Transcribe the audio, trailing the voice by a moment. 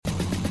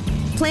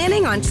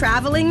Planning on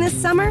traveling this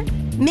summer?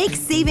 Make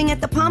saving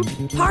at the pump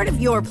part of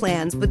your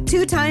plans with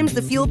 2 times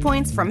the fuel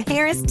points from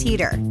Harris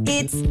Teeter.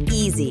 It's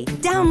easy.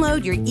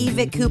 Download your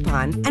eVic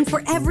coupon, and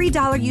for every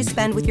 $1 you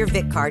spend with your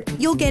Vic card,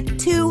 you'll get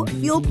 2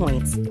 fuel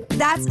points.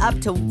 That's up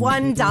to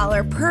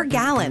 $1 per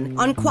gallon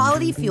on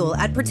quality fuel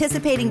at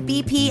participating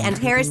BP and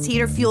Harris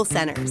Teeter fuel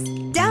centers.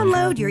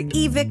 Download your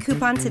eVic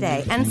coupon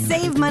today and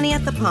save money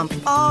at the pump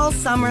all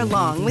summer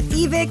long with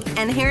eVic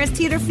and Harris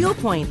Teeter fuel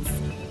points.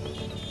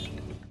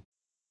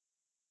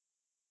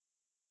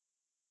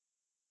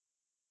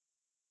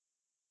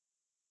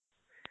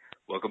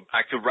 Welcome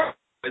back to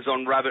Rappers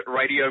on Rabbit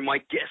Radio. My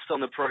guest on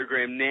the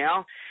program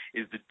now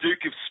is the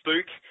Duke of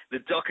Spook,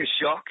 the Doc of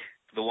Shock,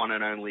 the one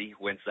and only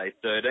Wednesday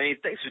 13.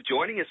 Thanks for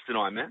joining us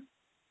tonight, man.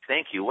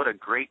 Thank you. What a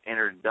great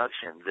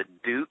introduction. The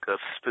Duke of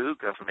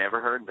Spook. I've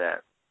never heard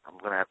that. I'm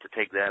going to have to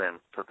take that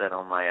and put that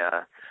on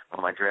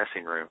my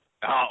dressing room.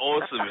 Oh,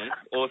 awesome, man.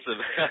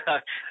 Awesome.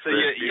 So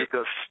the Duke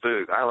of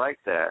Spook. I like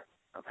that.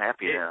 I'm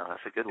happy now.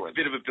 That's a good one. A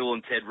bit of a Bill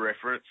and Ted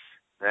reference.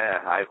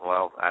 Yeah,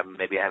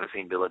 maybe I haven't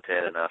seen Bill and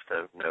Ted enough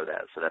to know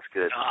that, so that's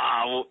good.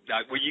 Well,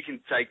 you can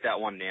take that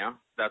one now.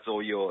 That's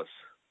all yours.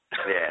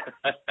 Yeah.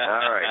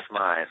 All right, it's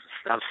mine.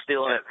 I'm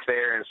stealing it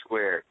fair and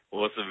square.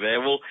 Awesome,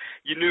 man. Well,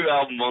 your new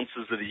album,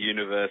 Monsters of the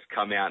Universe,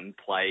 Come Out and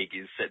Plague,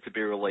 is set to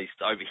be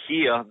released over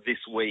here this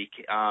week,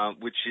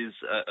 which is,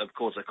 of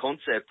course, a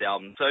concept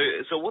album.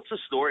 So what's the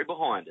story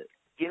behind it?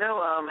 You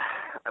know,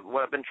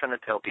 what I've been trying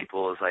to tell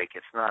people is,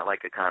 it's not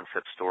like a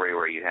concept story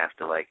where you have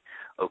to,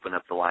 open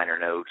up the liner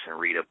notes and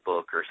read a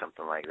book or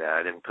something like that.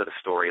 I didn't put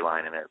a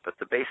storyline in it. But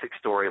the basic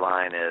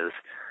storyline is,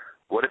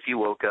 what if you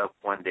woke up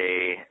one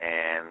day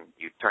and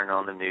you turn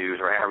on the news,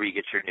 or however you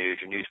get your news,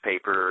 your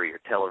newspaper or your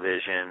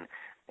television,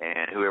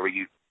 and whoever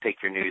you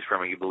take your news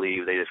from or you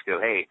believe, they just go,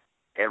 hey,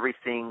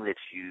 everything that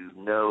you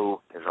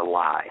know is a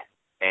lie.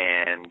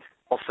 And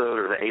also,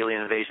 there's an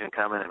alien invasion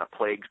coming and a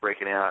plague's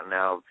breaking out, and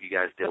now you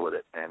guys deal with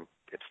it. And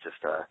it's just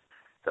the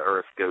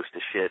earth goes to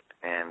shit.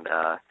 And,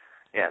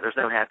 there's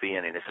no happy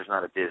ending. This is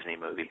not a Disney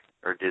movie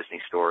or a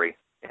Disney story.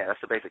 Yeah, that's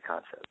the basic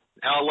concept.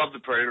 And I love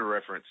the Predator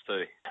reference,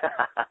 too.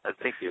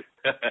 Thank you.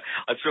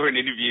 I saw an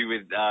interview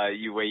with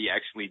you where you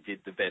actually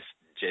did the best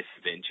Jesse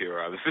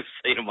Ventura I've ever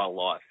seen in my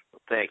life.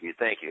 Thank you.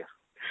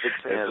 Big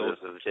fan of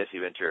Jesse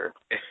Ventura.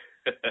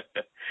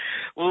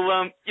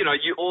 Well,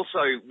 you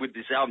also, with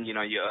this album,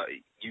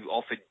 you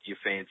offered your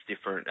fans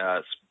different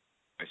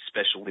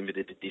special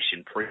limited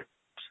edition prints.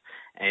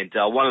 And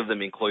one of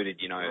them included,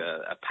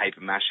 a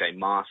paper mache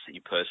mask that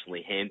you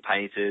personally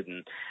hand-painted,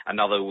 and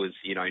another was,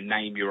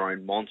 name your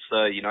own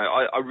monster.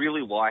 I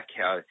really like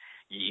how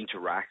you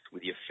interact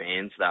with your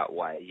fans that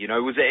way.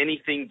 Was there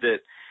anything that,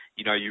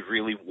 you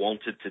really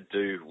wanted to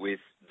do with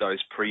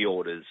those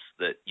pre-orders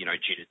that, due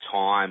to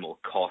time or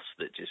cost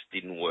that just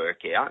didn't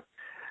work out?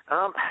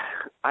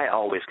 I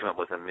always come up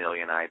with a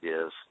million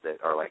ideas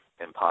that are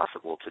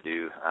impossible to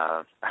do.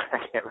 I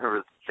can't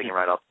remember thinking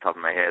right off the top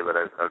of my head, but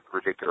a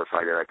ridiculous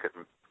idea I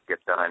couldn't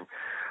get done.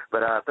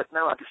 But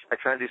no, I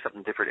try to do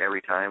something different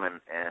every time,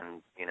 and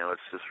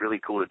it's just really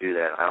cool to do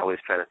that. I always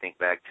try to think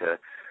back to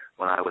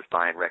when I was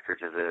buying records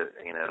as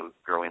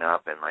growing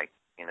up, and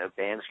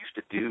bands used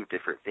to do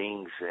different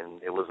things,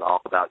 and it was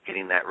all about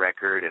getting that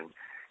record, and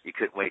you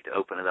couldn't wait to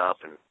open it up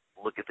and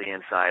look at the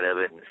inside of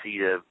it and see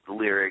the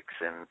lyrics.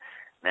 And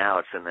now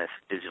it's in this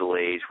digital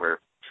age where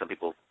some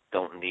people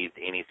don't need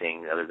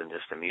anything other than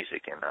just the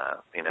music, and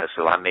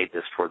so I made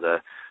this for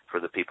the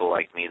people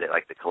like me that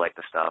like to collect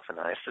the stuff, and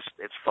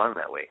it's fun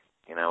that way,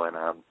 and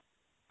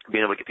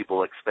being able to get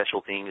people special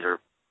things, or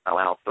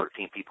allow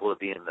 13 people to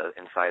be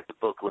inside the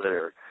booklet,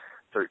 or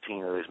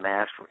 13 of those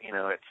masks,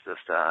 it's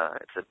just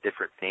it's a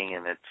different thing,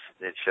 and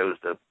it shows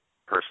the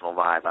personal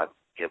vibe I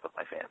give with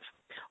my fans.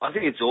 I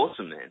think it's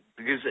awesome, man,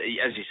 because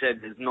as you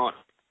said, there's not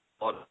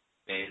a lot of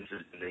bands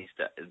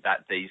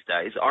these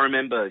days. I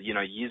remember,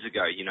 years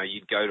ago,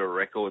 you'd go to a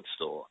record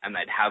store and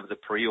they'd have the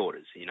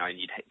pre-orders, and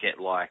you'd get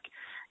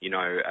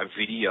a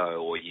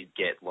video, or you'd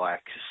get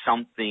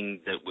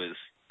something that was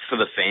for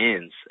the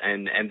fans.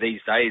 And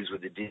these days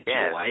with the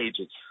digital age,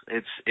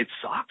 it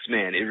sucks,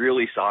 man. It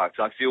really sucks.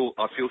 I feel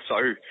so,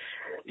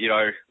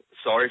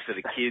 sorry for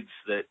the kids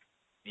that,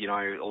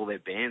 all their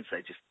bands,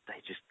 they just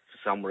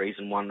for some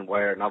reason, one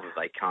way or another,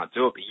 they can't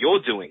do it. But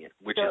you're doing it,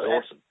 which is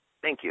awesome.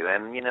 Thank you,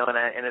 and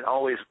and it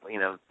always,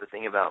 the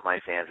thing about my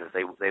fans is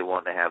they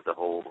want to have the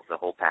whole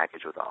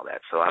package with all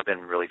that. So I've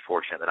been really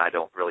fortunate that I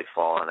don't really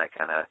fall in that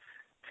kind of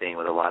thing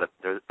with a lot of,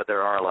 but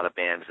there are a lot of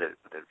bands that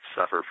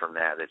suffer from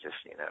that just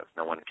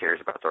no one cares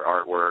about their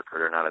artwork, or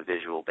they're not a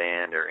visual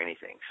band or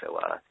anything. So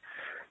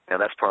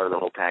that's part of the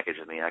whole package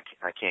with me.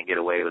 I can't get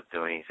away with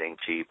doing anything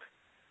cheap,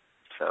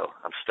 so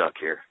I'm stuck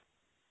here.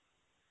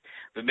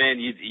 But man,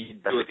 you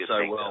do it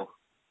so well.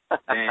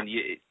 And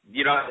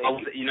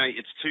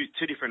it's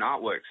two different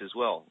artworks as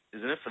well,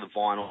 isn't it, for the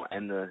vinyl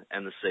and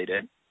the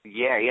CD?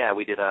 Yeah,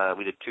 we did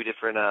two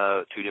different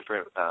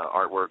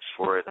artworks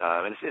for it,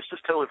 and it's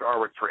just totally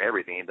artwork for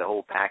everything, the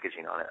whole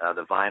packaging on it.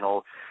 The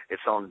vinyl,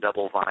 it's on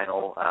double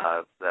vinyl.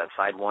 The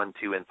side 1,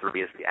 2, and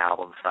 3 is the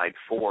album. Side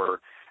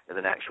 4 as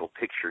an actual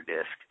picture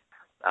disc.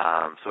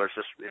 So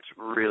it's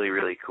really,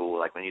 really cool.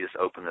 Like when you just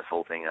open this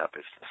whole thing up,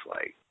 it's just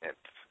like,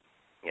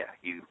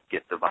 you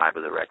get the vibe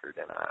of the record.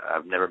 And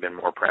I've never been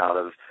more proud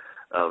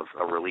of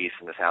a release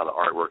and just how the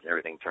artwork and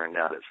everything turned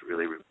out. It's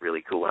really,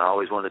 really cool. And I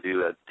always wanted to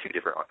do 2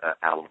 different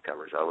album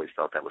covers. I always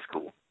thought that was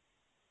cool.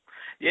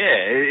 Yeah,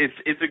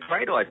 it's a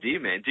great idea,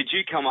 man. Did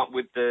you come up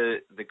with the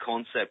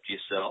concept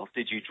yourself?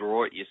 Did you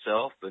draw it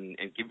yourself and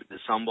give it to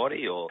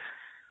somebody, or?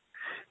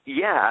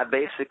 Yeah, I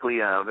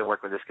basically I've been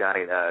working with this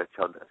guy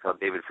called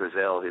David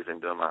Frizzell, who's been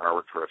doing my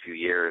artwork for a few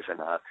years, and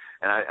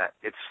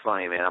it's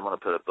funny, man. I'm gonna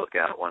put a book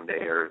out one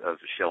day of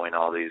showing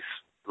all these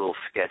little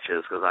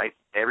sketches, because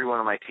every one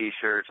of my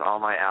T-shirts, all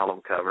my album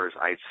covers,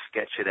 I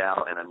sketch it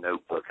out in a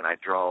notebook and I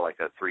draw like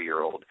a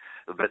 3-year-old.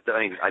 But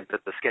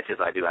the sketches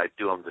I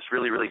do them just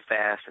really, really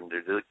fast, and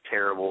they look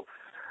terrible.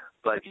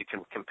 But you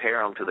can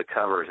compare them to the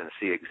covers and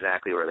see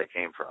exactly where they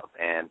came from.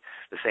 And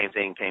the same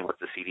thing came with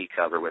the CD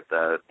cover with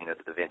the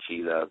Da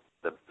Vinci,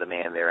 the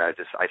man there. I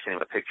sent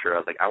him a picture. I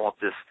was like, I want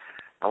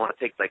to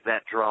take like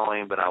that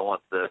drawing, but I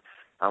want the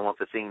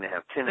thing to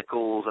have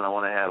tentacles, and I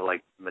want to have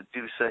like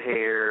Medusa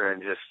hair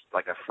and just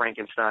like a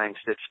Frankenstein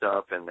stitched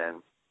up. And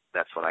then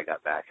that's when I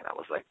got back, and I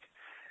was like,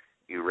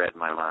 you read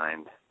my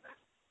mind.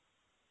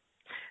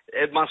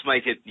 It must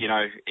make it,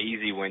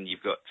 easy when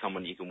you've got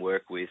someone you can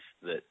work with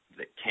that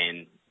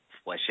can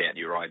flesh out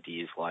your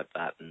ideas like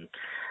that and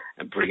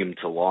bring them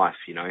to life,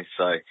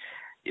 So,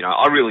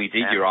 I really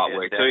dig your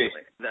artwork too.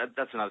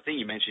 That's another thing.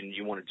 You mentioned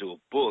you want to do a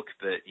book,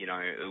 but,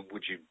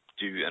 would you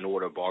do an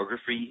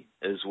autobiography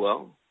as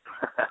well?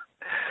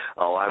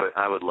 Oh,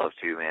 I would love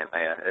to, man.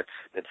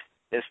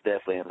 It's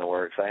definitely in the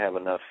works. I have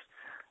enough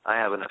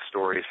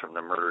stories from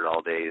the Murdered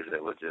All days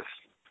that would just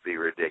be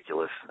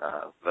ridiculous.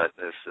 But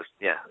it's just,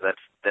 that's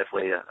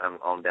definitely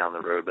on down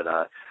the road. But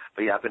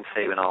yeah, I've been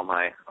saving all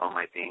my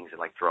things and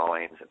like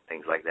drawings and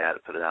things like that to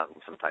put it out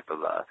in some type of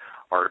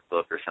art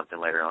book or something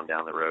later on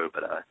down the road.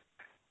 But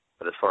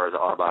as far as the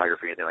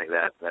autobiography and anything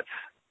like that,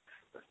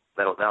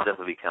 that'll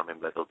definitely be coming,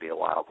 but it'll be a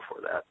while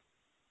before that.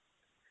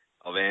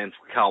 Oh man,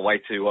 can't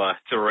wait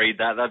to read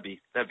that.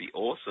 That'd be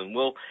awesome.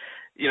 Well,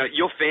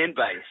 your fan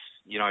base,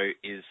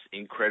 is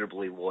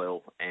incredibly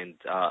loyal, and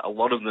a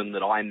lot of them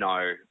that I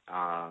know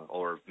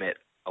or have met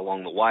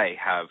along the way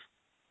have,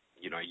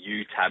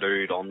 you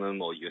tattooed on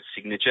them or your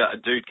signature. A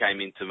dude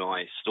came into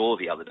my store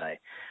the other day,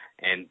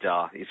 and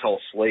his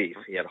whole sleeve,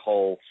 he had a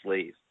whole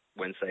sleeve,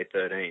 Wednesday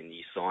 13,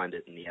 he signed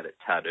it and he had it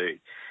tattooed.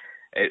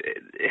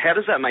 How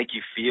does that make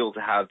you feel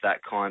to have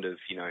that kind of,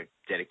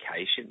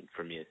 dedication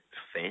from your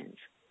fans?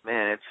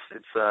 Man,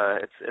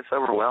 it's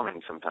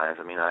overwhelming sometimes.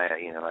 I mean, I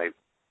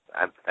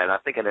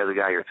think I know the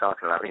guy you're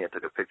talking about. I think I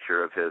took a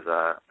picture of his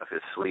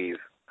sleeve.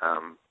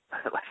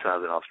 Last time I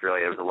was in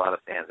Australia, there was a lot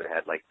of fans that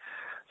had like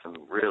some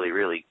really,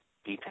 really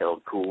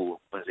detailed,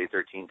 cool Wednesday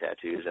 13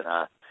 tattoos, and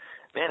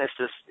man,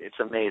 it's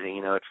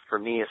amazing. For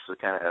me, it's the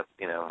kind of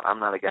I'm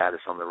not a guy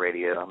that's on the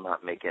radio. I'm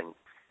not making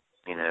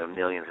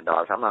millions of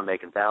dollars. I'm not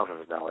making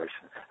thousands of dollars.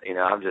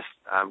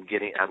 I'm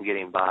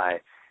getting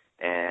by.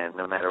 And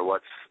no matter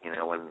what's,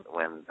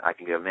 when I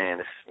can go, man,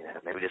 this,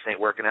 maybe this ain't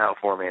working out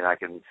for me, and I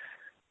can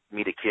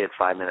meet a kid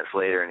 5 minutes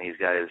later, and he's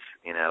got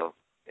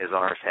his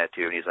arms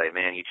tattooed, and he's like,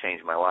 man, you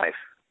changed my life.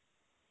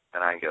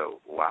 And I go,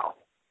 wow,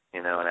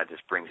 and that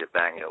just brings it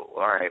back and go,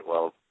 all right,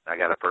 well, I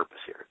got a purpose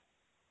here,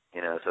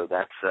 So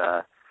that's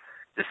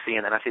just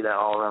seeing that. I see that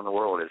all around the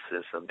world.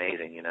 It's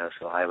amazing,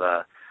 So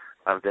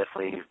I've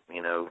definitely,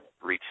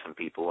 reached some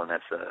people, and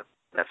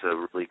that's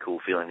a really cool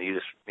feeling. You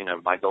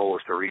just, my goal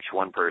is to reach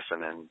one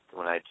person, and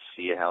when I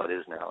see how it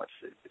is now,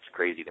 it's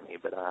crazy to me.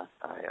 But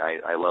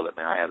I love it,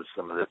 man. I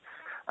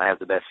have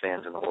the best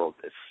fans in the world.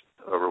 It's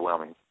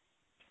overwhelming.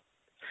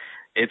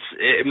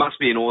 It must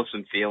be an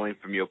awesome feeling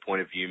from your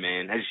point of view,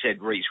 man. As you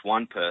said, reach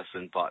one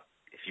person, but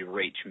if you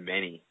reach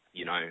many,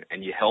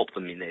 and you help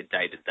them in their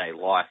day-to-day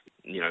life,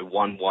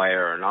 one way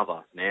or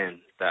another,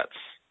 man, that's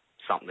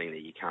something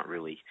that you can't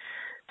really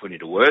put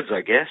into words,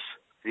 I guess.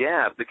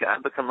 Yeah,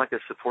 I've become like a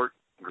support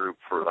group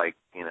for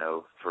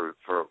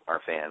for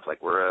our fans.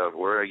 Like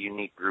we're a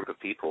unique group of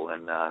people,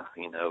 and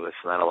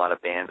it's not a lot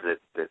of bands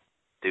that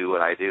do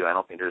what I do. I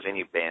don't think there's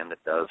any band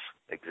that does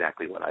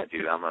exactly what I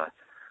do. I'm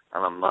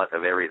a mutt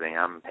of everything.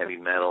 I'm heavy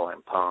metal,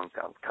 I'm punk,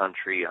 I'm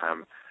country,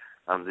 I'm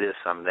this,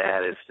 I'm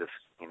that. It's just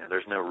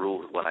there's no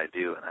rules what I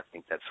do, and I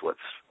think that's what's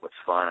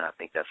fun. And I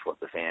think that's what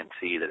the fans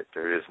see, that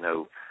there is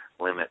no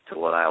limit to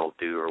what I'll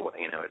do or what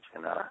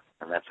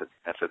and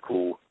that's a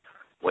cool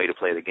way to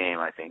play the game,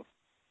 I think.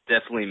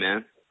 Definitely,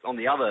 man. On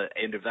the other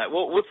end of that,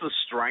 what's the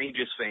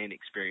strangest fan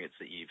experience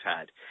that you've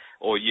had?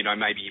 Or,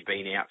 maybe you've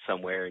been out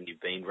somewhere and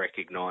you've been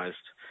recognized,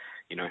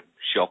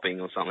 shopping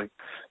or something?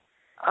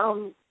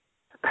 No,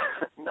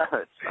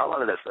 it's a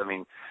lot of this. I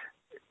mean,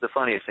 the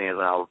funniest thing is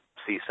when I'll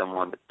see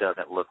someone that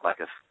doesn't look like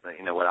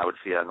what I would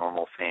see a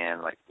normal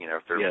fan, like,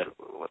 if they're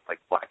with, like,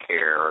 black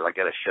hair, or, like,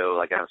 at a show,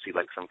 like, I don't see,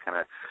 like, some kind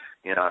of,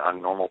 a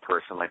normal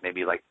person, like,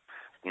 maybe, like,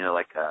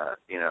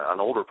 an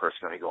older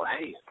person, and they go,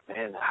 hey,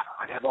 man,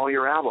 I have all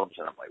your albums.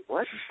 And I'm like,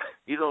 what?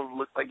 You don't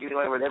look like you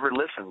would ever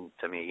listen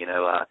to me,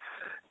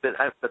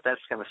 but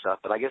that's kind of stuff.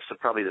 But I guess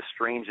probably the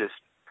strangest,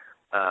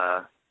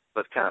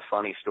 but kind of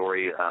funny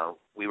story.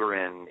 We were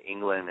in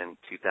England in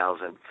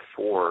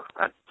 2004.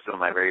 I was on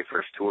my very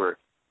first tour.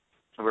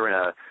 We were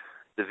in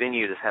the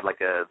venue that had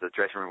the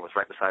dressing room was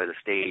right beside the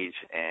stage,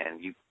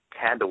 and you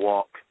had to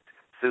walk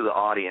through the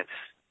audience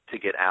to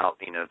get out,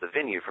 the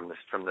venue from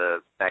the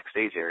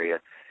backstage area.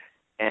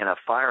 And a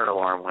fire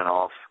alarm went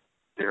off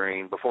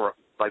before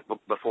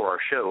our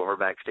show over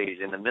backstage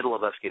in the middle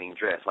of us getting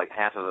dressed. Like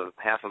half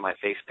of my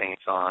face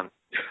paint's on,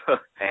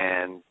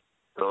 and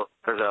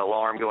there's an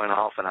alarm going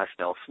off, and I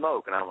smell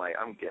smoke, and I'm like,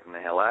 I'm getting the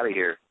hell out of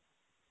here.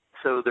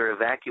 So they're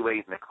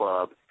evacuating the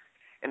club,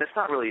 and it's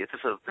not really,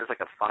 there's like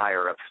a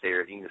fire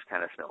upstairs. You can just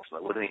kind of smell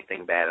smoke. It wasn't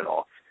anything bad at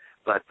all,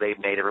 but they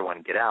made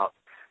everyone get out.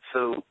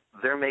 So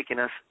they're making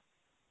us,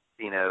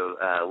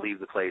 leave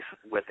the place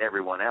with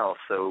everyone else.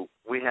 So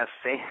we have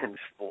fans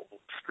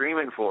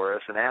screaming for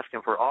us and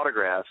asking for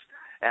autographs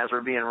as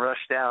we're being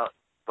rushed out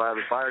by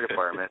the fire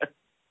department.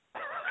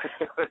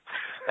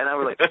 And I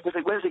was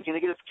like, Wesley, can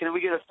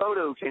we get a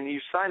photo? Can you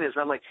sign this?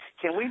 And I'm like,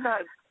 can we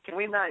not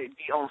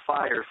be on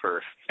fire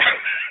first?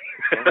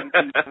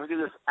 Can we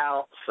do this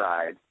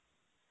outside?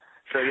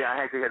 So yeah,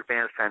 I actually had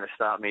fans trying to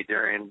stop me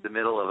during the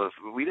middle of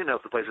we didn't know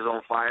if the place was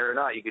on fire or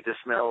not. You could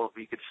smell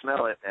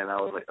it, and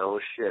I was like, oh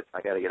shit,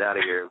 I got to get out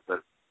of here.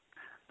 But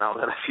I'll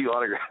have a few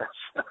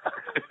autographs.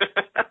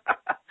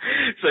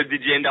 So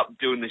did you end up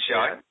doing the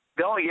show? Yeah.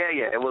 Oh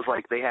yeah. It was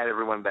like they had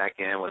everyone back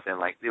in within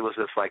it was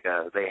just like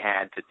they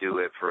had to do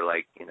it for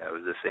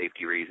the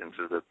safety reasons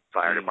of the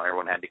fire department.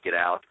 Everyone had to get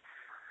out,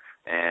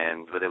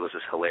 but it was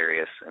just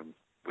hilarious, and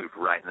we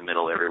were right in the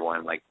middle of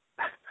everyone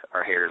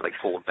our hair is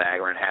pulled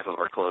back. We're in half of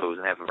our clothes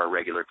and half of our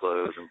regular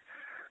clothes, and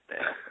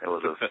it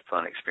was a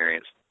fun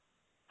experience.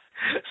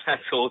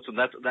 That's awesome.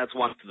 That's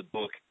one for the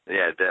book.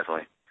 Yeah,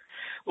 definitely.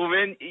 Well,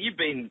 man, you've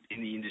been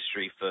in the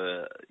industry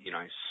for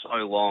so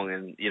long,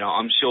 and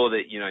I'm sure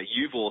that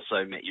you've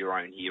also met your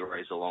own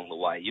heroes along the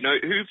way.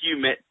 Who have you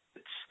met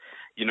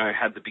that's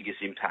had the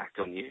biggest impact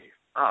on you?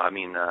 Oh, I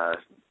mean,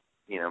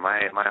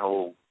 my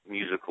whole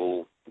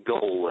musical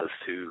goal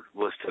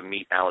was to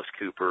meet Alice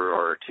Cooper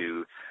or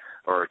to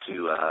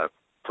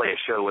play a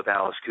show with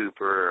Alice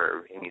Cooper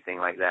or anything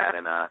like that,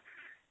 and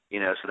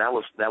so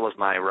that was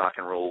my rock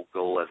and roll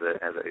goal as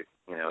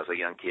a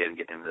young kid and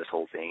getting into this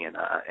whole thing,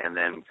 and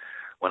then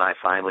when I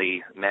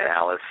finally met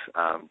Alice,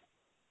 I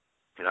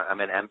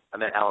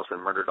met Alice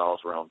when Murder Dolls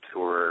were on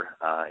tour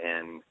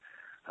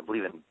I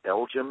believe in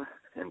Belgium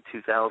in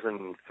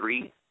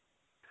 2003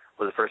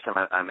 was the first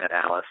time I met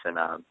Alice, and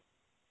I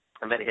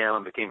met him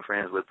and became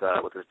friends with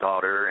his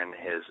daughter and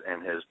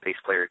his bass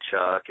player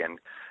Chuck and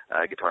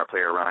guitar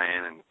player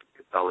Ryan and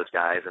all those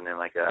guys. And then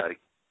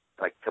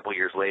a couple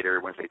years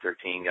later, Wednesday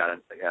 13 got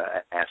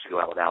asked to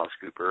go out with Alice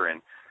Cooper,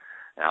 and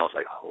I was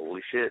like,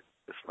 holy shit,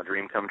 this is my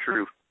dream come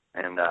true.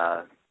 And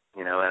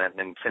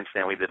and since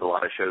then we did a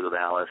lot of shows with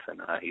Alice,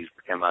 and he's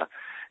become a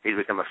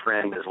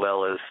friend as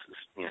well as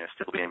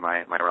still being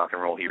my rock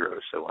and roll hero.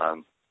 So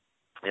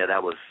yeah,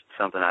 that was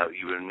something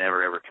you would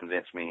never ever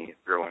convince me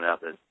growing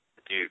up that,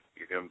 dude,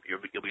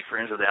 you'll be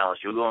friends with Alice.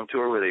 You'll go on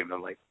tour with him.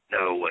 I'm like,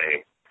 no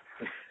way.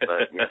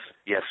 But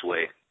yes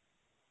way.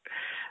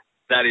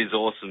 That is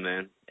awesome,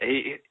 man.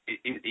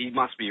 He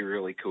must be a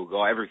really cool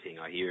guy. Everything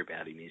I hear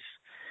about him is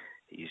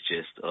he's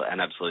just an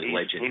absolute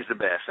legend. He's the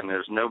best, and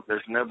there's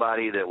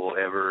nobody that will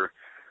ever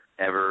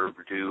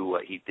do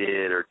what he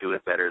did or do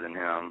it better than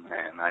him.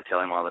 And I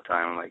tell him all the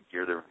time, like,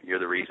 you're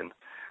the reason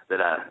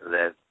that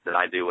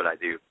I do what I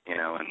do, And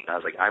I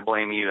was like, I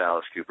blame you,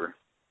 Alice Cooper.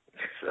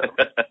 So.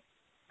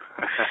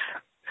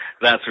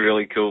 That's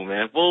really cool,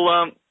 man. Well,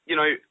 on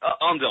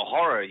to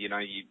horror, you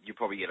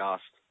probably get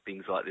asked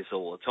things like this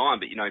all the time,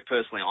 but,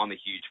 personally, I'm a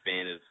huge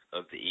fan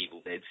of the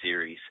Evil Dead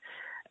series.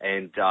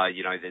 And,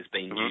 there's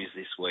been news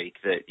this week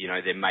that,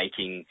 they're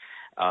making,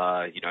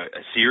 a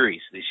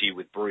series this year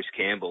with Bruce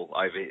Campbell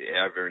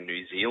over in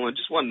New Zealand.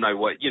 Just want to know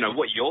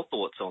what your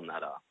thoughts on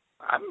that are.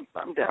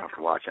 I'm down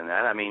for watching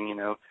that. I mean,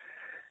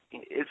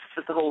 it's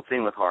just the whole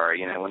thing with horror.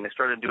 When they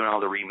started doing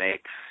all the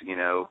remakes,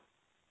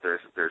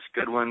 there's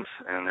good ones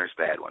and there's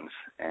bad ones.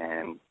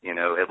 And,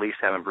 at least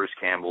having Bruce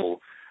Campbell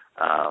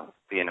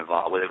being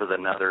involved with it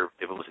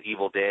if it was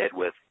Evil Dead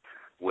with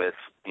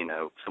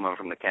someone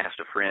from the cast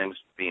of Friends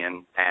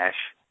being Ash,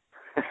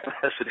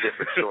 that's a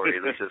different story.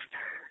 This is,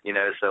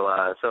 so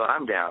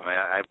I'm down.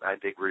 I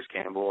dig Bruce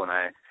Campbell, and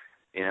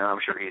I'm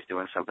sure he's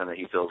doing something that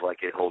he feels like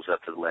it holds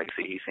up to the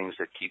legacy. He seems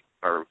to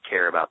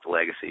care about the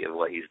legacy of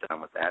what he's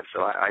done with that.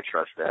 So I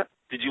trust that.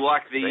 Did you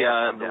like the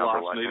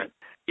last movie?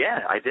 Yeah,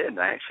 I did.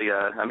 I actually,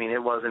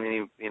 it wasn't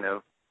any,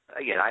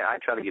 again, I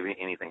try to give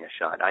anything a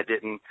shot. I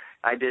didn't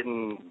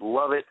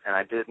love it, and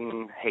I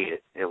didn't hate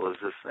it. That was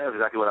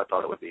exactly what I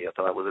thought it would be. I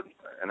thought it was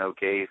an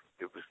okay.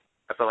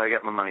 I felt like I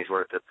got my money's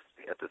worth at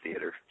the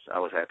theater, so I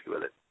was happy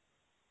with it.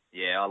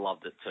 Yeah, I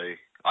loved it too.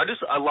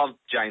 I loved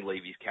Jane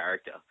Levy's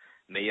character,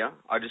 Mia.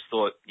 I just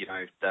thought,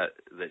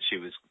 that she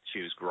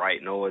was great,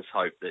 and always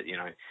hoped that,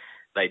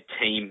 they'd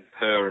team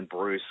her and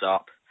Bruce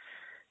up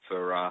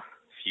for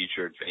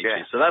future adventures.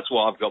 Yeah. So that's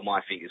why I've got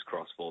my fingers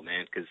crossed for,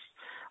 man, because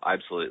I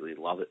absolutely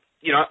love it.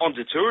 You know,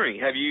 onto touring.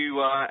 Have you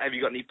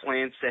got any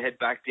plans to head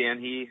back down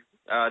here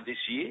this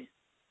year?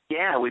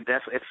 Yeah,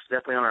 it's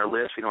definitely on our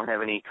list. We don't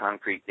have any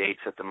concrete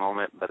dates at the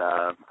moment, but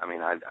I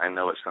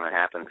know it's going to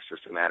happen. It's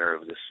just a matter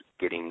of just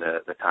getting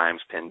the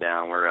times pinned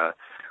down. We're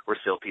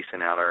still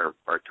piecing out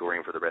our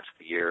touring for the rest of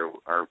the year.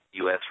 Our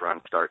U.S.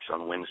 run starts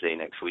on Wednesday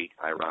next week,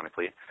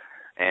 ironically,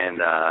 and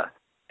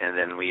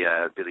then we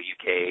do the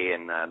UK,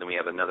 and then we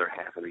have another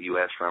half of the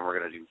U.S. run we're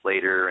going to do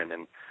later, and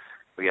then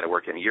we got to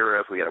work in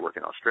Europe, we got to work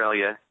in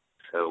Australia.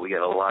 So we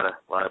got a lot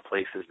of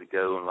places to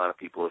go and a lot of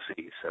people to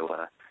see. So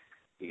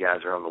you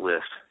guys are on the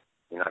list.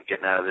 You're not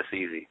getting out of this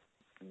easy.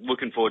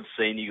 Looking forward to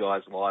seeing you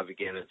guys live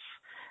again. It's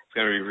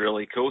going to be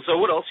really cool. So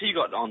what else have you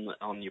got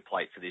on your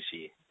plate for this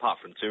year, apart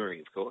from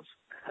touring, of course?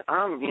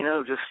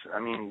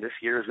 This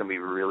year is going to be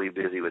really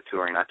busy with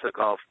touring. I took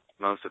off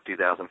most of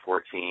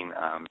 2014.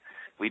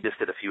 We just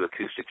did a few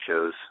acoustic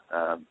shows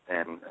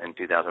in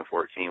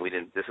 2014.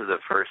 This is the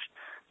first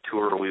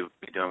tour we've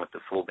been doing with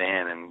the full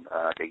band in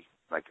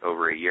like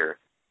over a year.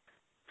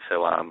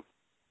 So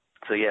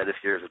yeah, this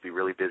year is going to be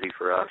really busy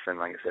for us. And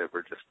like I said,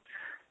 we're just,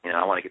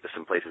 I want to get to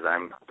some places.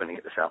 I'm hoping to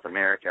get to South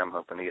America. I'm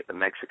hoping to get to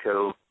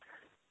Mexico.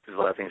 There's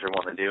a lot of things we're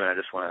wanting to do, and I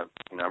just want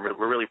to,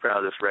 we're really proud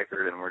of this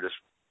record, and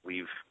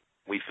we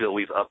feel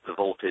we've upped the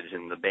voltage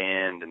in the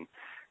band and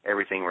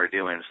everything we're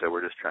doing. So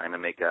we're just trying to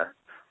make a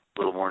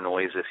little more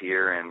noise this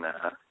year, and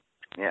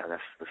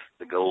that's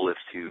the goal is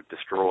to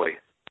destroy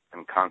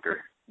and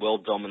conquer.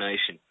 World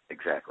domination.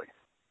 Exactly.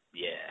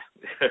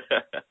 Yeah.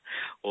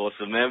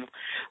 Awesome, man.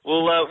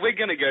 Well, we're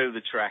going to go to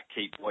the track,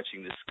 Keep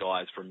Watching the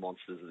Skies from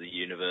Monsters of the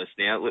Universe.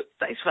 Now, look,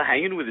 thanks for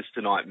hanging with us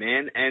tonight,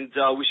 man, and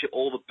wish you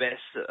all the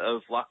best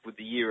of luck with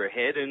the year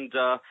ahead, and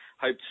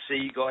hope to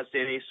see you guys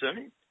down here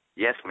soon.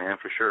 Yes, man,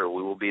 for sure.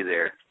 We will be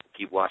there.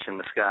 Keep watching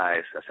the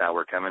skies. That's how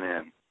we're coming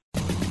in.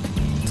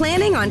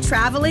 Planning on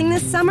traveling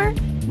this summer?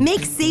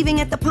 Make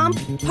saving at the pump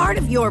part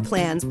of your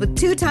plans with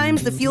 2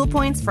 times the fuel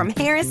points from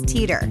Harris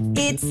Teeter.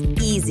 It's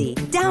easy.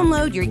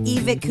 Download your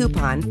eVic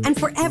coupon, and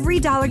for every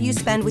 $1 you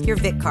spend with your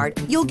Vic card,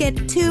 you'll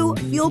get 2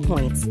 fuel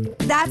points.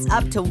 That's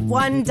up to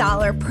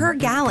 $1 per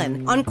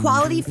gallon on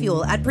quality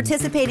fuel at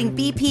participating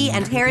BP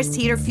and Harris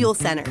Teeter fuel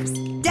centers.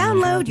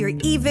 Download your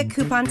eVic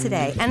coupon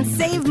today and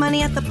save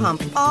money at the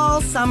pump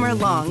all summer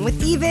long with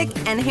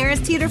eVic and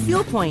Harris Teeter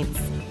fuel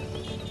points.